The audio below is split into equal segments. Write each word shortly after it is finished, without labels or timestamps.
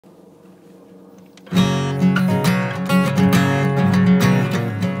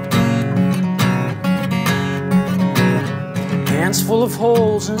full of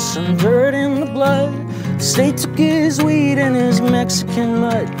holes and some dirt in the blood. The state took his weed and his Mexican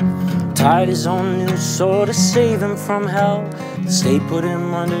mud, tied his own noose so to save him from hell. The state put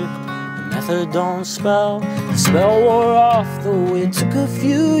him under the methadone spell. The spell wore off though it took a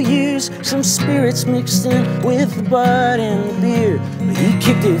few years. Some spirits mixed in with the bud and the beer, but he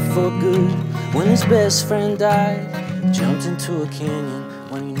kicked it for good when his best friend died. He jumped into a canyon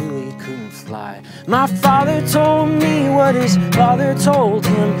when he knew he couldn't fly. My father told me what his father told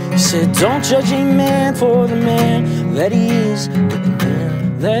him. He said, don't judge a man for the man that he is, but the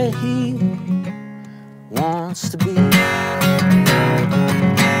man that he wants to be.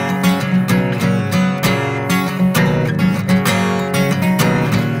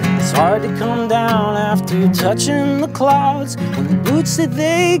 It's hard to come down after touching the clouds when the boots that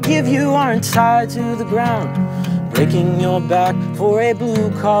they give you aren't tied to the ground. Breaking your back for a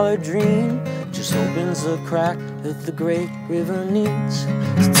blue-collar dream just opens the crack that the great river needs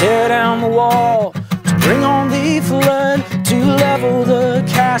to tear down the wall, to bring on the flood, to level the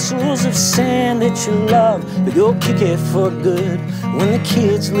castles of sand that you love. But you'll kick it for good when the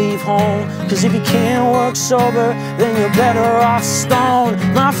kids leave home, 'cause if you can't work sober, then you're better off stoned.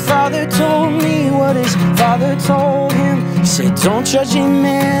 My father told me what his father told him. He said, don't judge a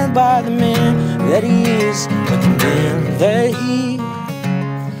man by the man that he is, but the man that he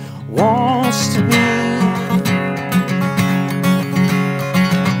wants to be.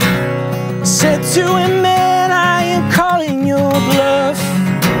 Said to him, man, I am calling your bluff.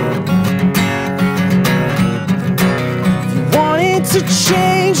 If you wanted to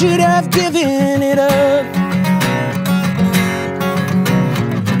change, you'd have given it up.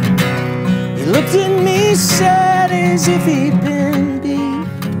 He looked at me sad as if he'd been beat.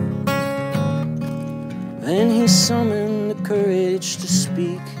 Then he summoned the courage to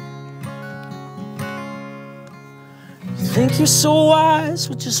speak. You think you're so wise,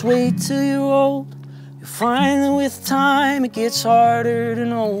 but just wait till you're old. You'll find that with time it gets harder to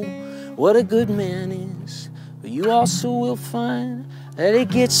know what a good man is. But you also will find that it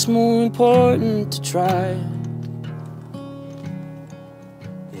gets more important to try.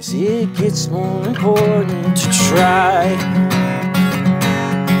 Yes, it gets more important to try.